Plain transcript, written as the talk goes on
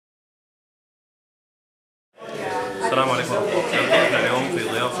السلام عليكم ورحمة الله. نحن اليوم في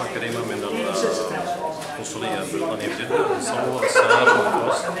ضيافة كريمة من القنصلية البريطانية بجدة. نصور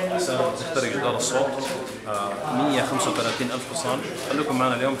السيارة حسان تخترق جدار الصوت 135,000 حصان. خليكم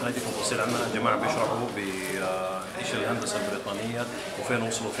معنا اليوم حنعطيكم تفاصيل عنها. الجماعة بيشرحوا بإيش الهندسة البريطانية وفين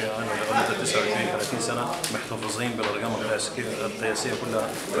وصلوا فيها، أنه لمدة 29-30 سنة محتفظين بالأرقام القياسية كلها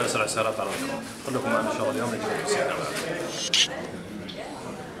في أسرع سيارات على الأرض. خليكم معنا إن شاء الله اليوم نعطيكم تفاصيل عنها.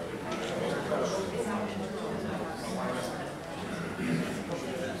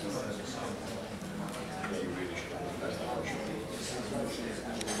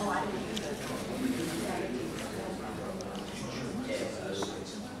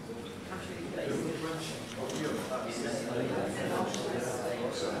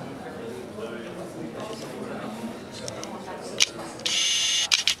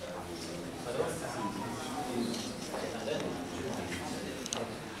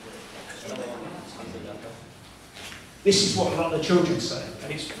 This is what a lot of the children say,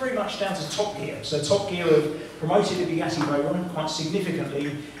 and it's very much down to Top Gear. So Top Gear have promoted the Bugatti Veyron quite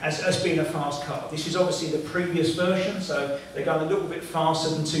significantly as being a fast car. This is obviously the previous version, so they're going a little bit faster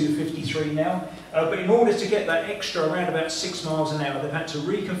than 253 now. But in order to get that extra around about 6 miles an hour, they've had to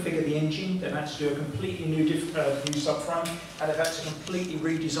reconfigure the engine, they've had to do a completely new subframe, and they've had to completely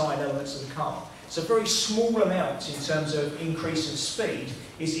redesign elements of the car. So very small amounts in terms of increase of speed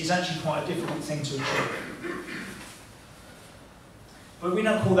is actually quite a difficult thing to achieve. But we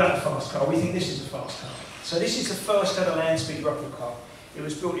don't call that a fast car, we think this is a fast car. So this is the first ever land speed record car. It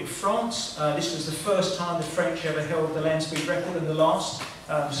was built in France. This was the first time the French ever held the land speed record and the last.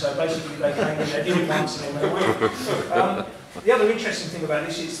 So basically they came in, they did it once and then went away. The other interesting thing about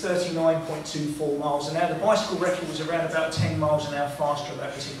this is 39.24 miles an hour. The bicycle record was around about 10 miles an hour faster at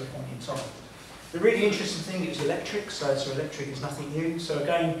that particular point in time. The really interesting thing is electric, so electric is nothing new. So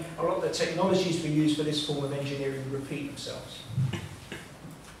again, a lot of the technologies we use for this form of engineering repeat themselves.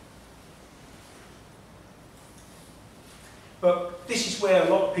 But this is where a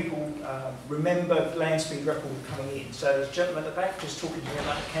lot of people remember land speed record coming in. So there's a gentleman at the back just talking to me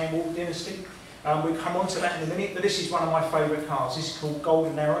about the Campbell dynasty. We'll come on to that in a minute, but this is one of my favourite cars. This is called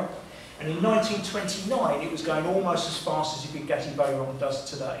Golden Arrow. And in 1929, it was going almost as fast as the Bugatti Veyron does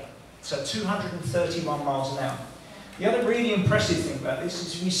today. So 231 miles an hour. The other really impressive thing about this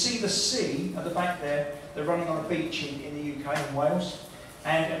is you see the sea at the back there. They're running on a beach in the UK, in Wales.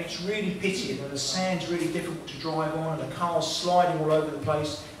 And it's really pitted, and the sand's really difficult to drive on, and the car's sliding all over the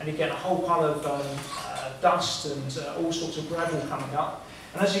place, and you get a whole pile of dust and all sorts of gravel coming up.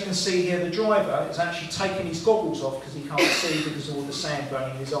 And as you can see here, the driver is actually taking his goggles off because he can't see because of all the sand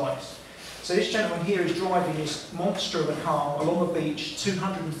going in his eyes. So this gentleman here is driving this monster of a car along a beach,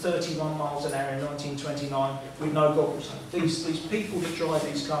 231 miles an hour in 1929 with no goggles on. These people that drive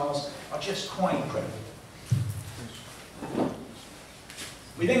these cars are just quite incredible.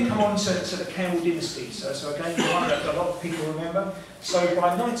 We then come on to the Campbell dynasty. So again, one that a lot of people remember. So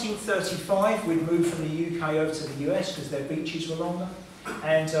by 1935, we'd moved from the UK over to the US because their beaches were longer,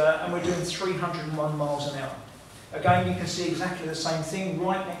 and we're doing 301 miles an hour. Again, you can see exactly the same thing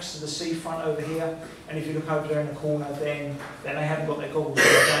right next to the seafront over here. And if you look over there in the corner, then they haven't got their goggles on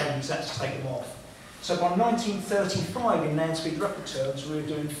again. He's had to take them off. So by 1935, in land speed record terms, we were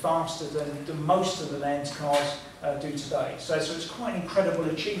doing faster than most of the land cars do today. So it's quite an incredible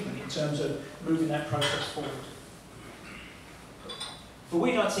achievement in terms of moving that process forward. But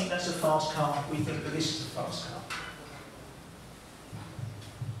we don't think that's a fast car, we think that this is a fast car.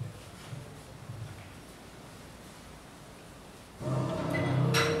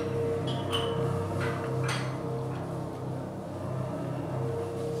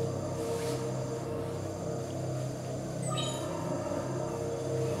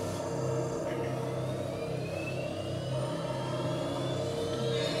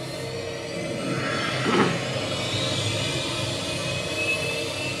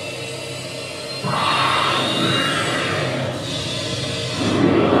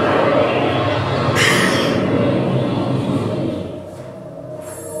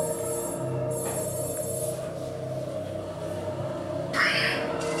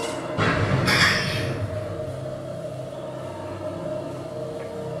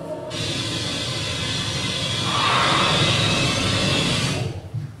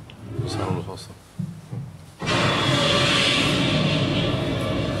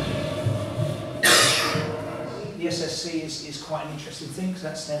 Is quite an interesting thing because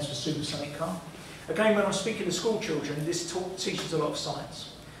that stands for supersonic car. Again, when I'm speaking to school children, this talk teaches a lot of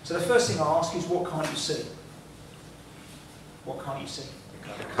science. So the first thing I ask is, what can't you see? What can't you see?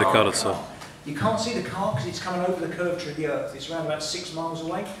 The car itself. You can't see the car because it's coming over the curvature of the Earth. It's around about 6 miles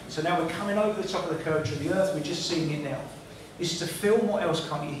away. So now we're coming over the top of the curvature of the Earth. We're just seeing it now. This is a film. What else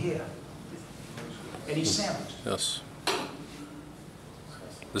can't you hear? Any sound? Yes.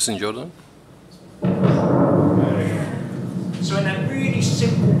 Listen, Jordan. So in that really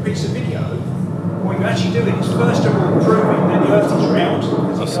simple piece of video, what you're actually doing is first of all proving that the Earth is round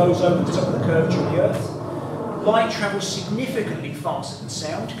because it goes over the top of the curvature of the Earth. Light travels significantly faster than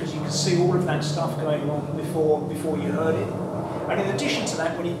sound because you can see all of that stuff going on before you heard it. And in addition to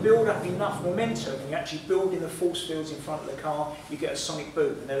that, when you build up enough momentum and you actually build in the force fields in front of the car, you get a sonic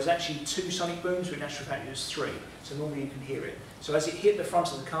boom. And there was actually 2 sonic booms, but in actual fact it was 3. So normally you can hear it. So as it hit the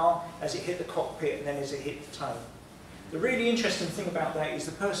front of the car, as it hit the cockpit, and then as it hit the tail. The really interesting thing about that is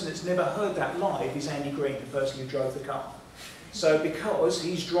the person that's never heard that live is Andy Green, the person who drove the car. So because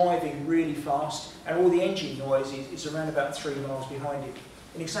he's driving really fast and all the engine noise is around about 3 miles behind him.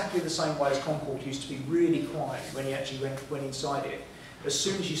 In exactly the same way as Concorde used to be really quiet when you actually went inside it. As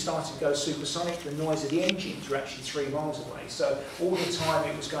soon as you started to go supersonic, the noise of the engines were actually 3 miles away. So all the time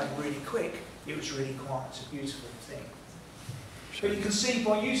it was going really quick, it was really quiet. It's a beautiful thing. But you can see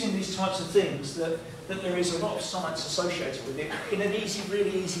by using these types of things that there is a lot of science associated with it in an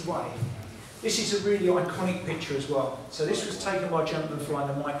really easy way. This is a really iconic picture as well. So this was taken by a gentleman flying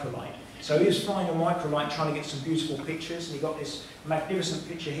a microlight. So he was flying a microlight trying to get some beautiful pictures, and he got this magnificent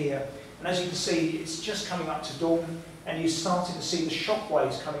picture here. And as you can see, it's just coming up to dawn, and you started to see the shock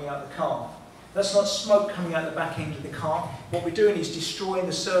waves coming out of the car. That's not smoke coming out the back end of the car. What we're doing is destroying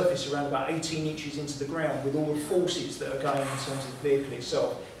the surface around about 18 inches into the ground with all the forces that are going in terms of the vehicle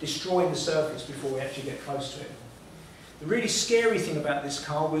itself, destroying the surface before we actually get close to it. The really scary thing about this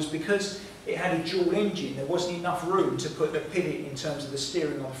car was because it had a dual engine, there wasn't enough room to put the pivot in terms of the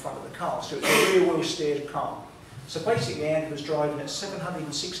steering on the front of the car, so it was a rear wheel steered car. So basically Andy was driving at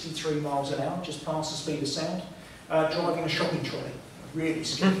 763 miles an hour, just past the speed of sound, driving a shopping trolley. Really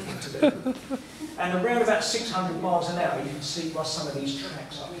scary thing to do. And around about 600 miles an hour, you can see by some of these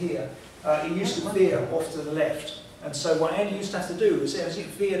tracks up here, it used to veer off to the left. And so what Andy used to have to do was, as it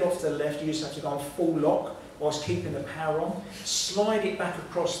veered off to the left, he used to have to go on full lock whilst keeping the power on, slide it back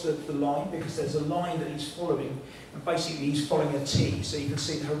across the line, because there's a line that he's following, and basically he's following a T. So you can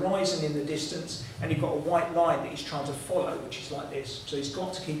see the horizon in the distance, and you've got a white line that he's trying to follow, which is like this. So he's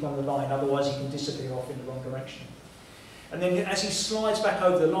got to keep on the line, otherwise he can disappear off in the wrong direction. And then as he slides back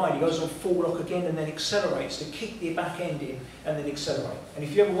over the line, he goes on full lock again and then accelerates to kick the back end in and then accelerate. And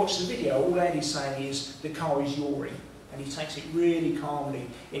if you ever watch the video, all Andy's saying is the car is yawing. And he takes it really calmly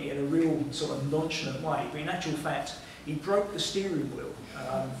in a real sort of nonchalant way. But in actual fact, he broke the steering wheel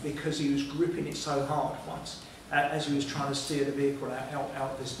because he was gripping it so hard once as he was trying to steer the vehicle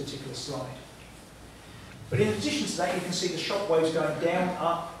out this particular slide. But in addition to that, you can see the shock waves going down,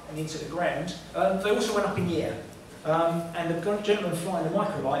 up and into the ground. They also went up in the air. And the gentleman flying the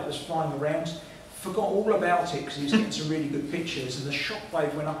microlight was flying around, forgot all about it because he was getting some really good pictures, and the shock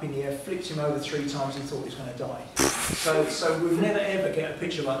wave went up in the air, flipped him over 3 times and thought he was going to die. So we'll never ever get a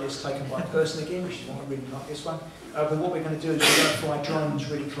picture like this taken by a person again, which is why I really like this one. But what we're going to do is we're going to fly drones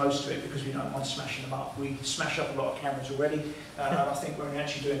really close to it because we don't mind smashing them up. We smash up a lot of cameras already, and I think when we're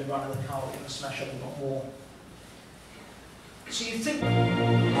actually doing the run of the car, we're going to smash up a lot more. So you think...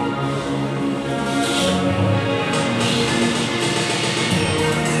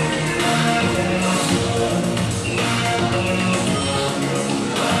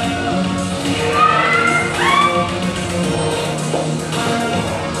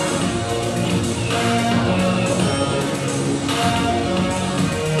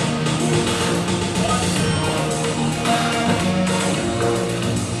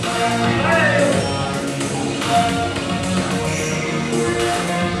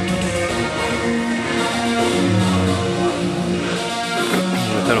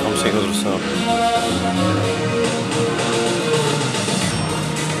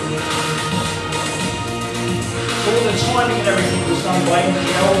 Timing and everything was done by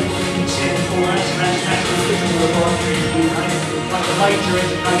NPL, we can see it all out, and that's National Physical Laboratory in the UK, one of the major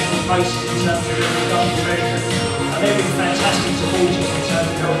educational places in terms of industrial measurement, and they've been fantastic supporters in terms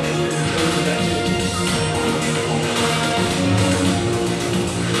of helping us improve the activities.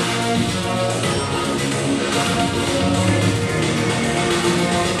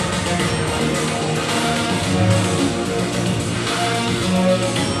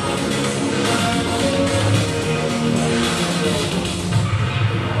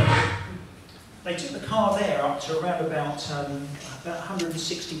 They took the car there up to around about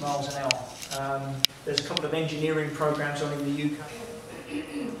 160 miles an hour. There's a couple of engineering programs on in the UK.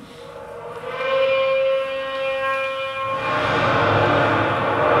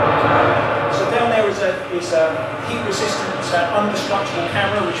 So heat resistant undestructible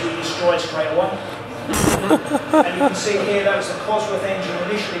camera which we destroyed straight away. And you can see here that was the Cosworth engine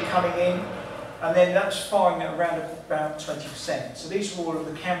initially coming in, and then that was firing at around about 20%. So these were all of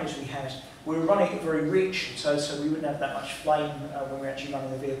the cameras we had. We were running it very rich, so we wouldn't have that much flame when we were actually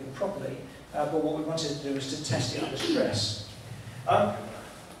running the vehicle properly. But what we wanted to do was to test it under stress. I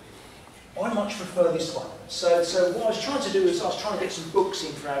much prefer this one. So what I was trying to do is I was trying to get some books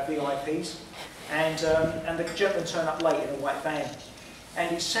in for our VIPs, and the gentleman turned up late in a white van, and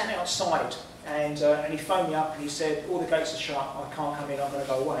he sat outside. And he phoned me up and he said, all the gates are shut, I can't come in, I'm going to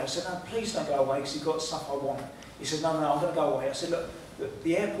go away. I said, no, please don't go away because you've got stuff I want. He said, no, I'm going to go away. I said, look,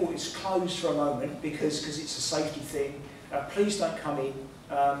 the airport is closed for a moment because it's a safety thing. Please don't come in,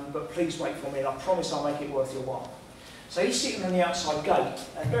 but please wait for me and I promise I'll make it worth your while. So he's sitting on the outside gate,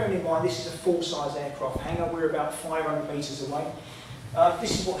 and bearing in mind this is a full-size aircraft hangar, we're about 500 metres away.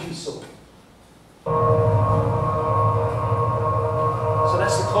 This is what he saw. So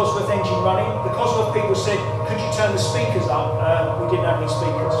that's the Cosworth engine running. The Cosworth people said, could you turn the speakers up? We didn't have any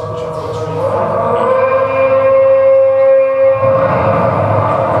speakers, which I thought was really fun.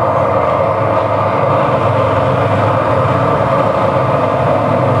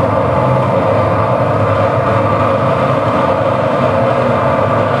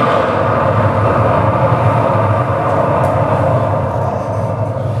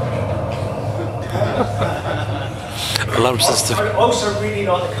 Alarm system. I also really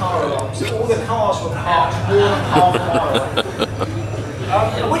like the car alarms. All the cars were parked more than half a mile away.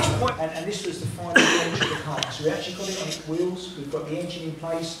 At which point, and this was the final launch of the car, so we actually got it on its wheels, we've got the engine in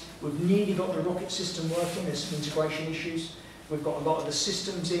place, we've nearly got the rocket system working, there's some integration issues, we've got a lot of the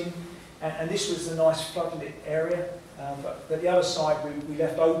systems in, and this was the nice floodlit area, but the other side we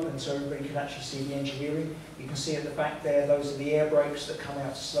left open so everybody could actually see the engineering. You can see at the back there, those are the air brakes that come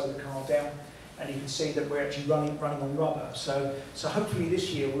out to slow the car down. And you can see that we're actually running on rubber. So hopefully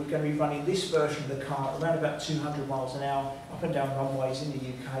this year we're going to be running this version of the car around about 200 miles an hour up and down runways in the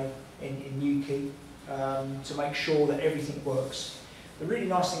UK, in Newquay, to make sure that everything works. The really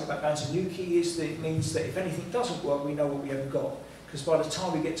nice thing about going to Newquay is that it means that if anything doesn't work, we know what we haven't got. Because by the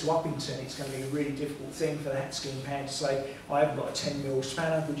time we get to Uppington, it's going to be a really difficult thing for the hat skiing pan to say, I haven't got a 10mm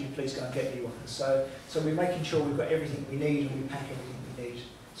spanner, would you please go and get me one? So we're making sure we've got everything we need and we pack everything we need.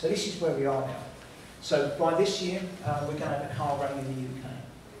 So this is where we are now. So by this year, we're going to have a car running in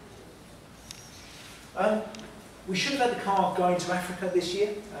the UK. We should have had the car going to Africa this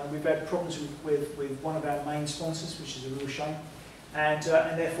year. We've had problems with one of our main sponsors, which is a real shame. And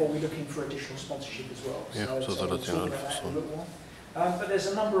therefore we're looking for additional sponsorship as well. Yeah, so we'll talk about that in a little while. But there's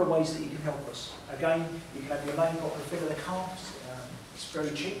a number of ways that you can help us. Again, you can have your name got on the fit of the car. It's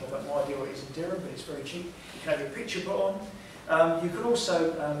very cheap. I've got no idea what it is in dirham, but it's very cheap. You can have your picture put on. You can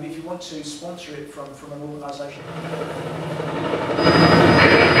also, if you want to sponsor it from an organisation.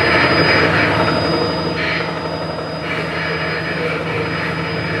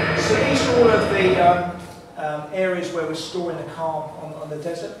 So these are all of the areas where we're storing the car on the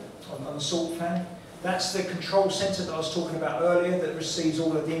desert, on the salt fan. That's the control centre that I was talking about earlier that receives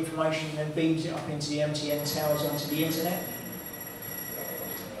all of the information and then beams it up into the MTN towers onto the internet.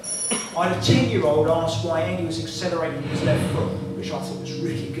 I had a 10-year-old ask why Andy was accelerating his left foot, which I thought was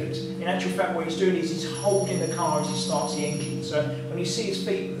really good. In actual fact, what he's doing is he's holding the car as he starts the engine. So when you see his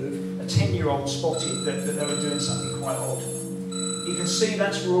feet move, a 10-year-old spotted that they were doing something quite odd. You can see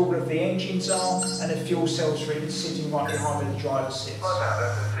that's where all of the engines are, and the fuel cells are sitting right behind where the driver sits.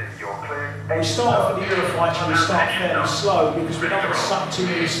 We start off with the Eurofighter, we start fairly slow because we don't want to suck too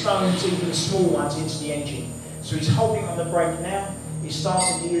many stones, even the small ones, into the engine. So he's holding on the brake now. He's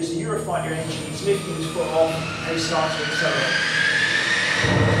starting to use the Eurofighter engine, he's lifting his foot off, and he starts to accelerate.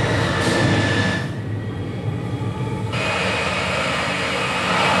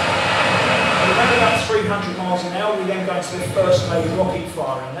 At about 300 miles an hour, we then go into the first stage rocket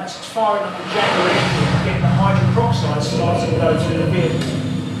firing. That's firing up the Jaguar engine, getting the hydrogen peroxide starting to go through the vehicle,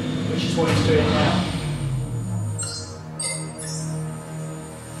 which is what he's doing now.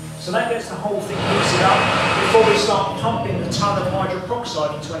 So that gets the whole thing heated up before we start pumping a ton of hydrogen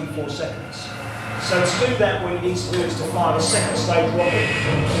peroxide in 24 seconds. So to do that, what you need to do is to fire the second stage rocket,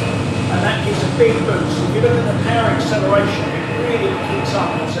 and that gives a big boost. If you look at the power acceleration, it really kicks up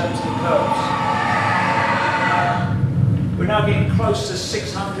in terms of the curves. We're now getting close to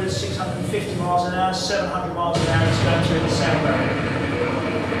 600, 650 miles an hour, 700 miles an hour, it's going through the sound barrier.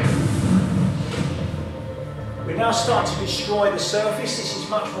 We're now starting to destroy the surface. This is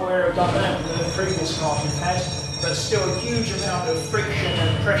much more aerodynamic than the previous cars we've had, but still a huge amount of friction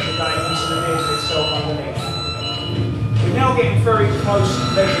and pressure going into the vehicle itself underneath. We're now getting very close to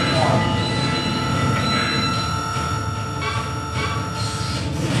leisure time.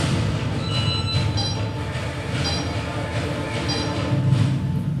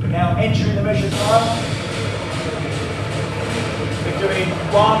 entering the measured mile. We're doing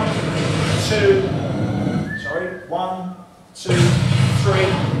 1, 2,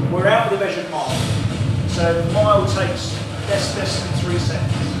 3. We're out of the measured mile. So the mile takes less than 3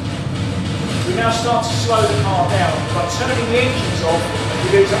 seconds. We now start to slow the car down. By turning the engines off, we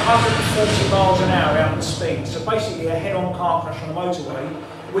do 140 miles an hour out of speed. So basically a head-on car crash on the motorway,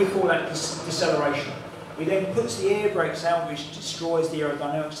 we call that deceleration. We then put the air brakes out, which destroys the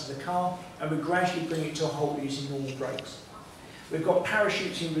aerodynamics of the car, and we gradually bring it to a halt using normal brakes. We've got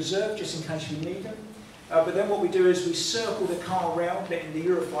parachutes in reserve just in case we need them. But then what we do is we circle the car around, letting the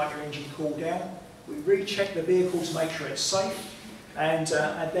Eurofighter engine cool down. We recheck the vehicle to make sure it's safe. And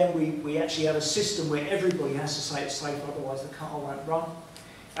then we actually have a system where everybody has to say it's safe, otherwise the car won't run.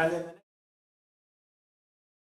 And then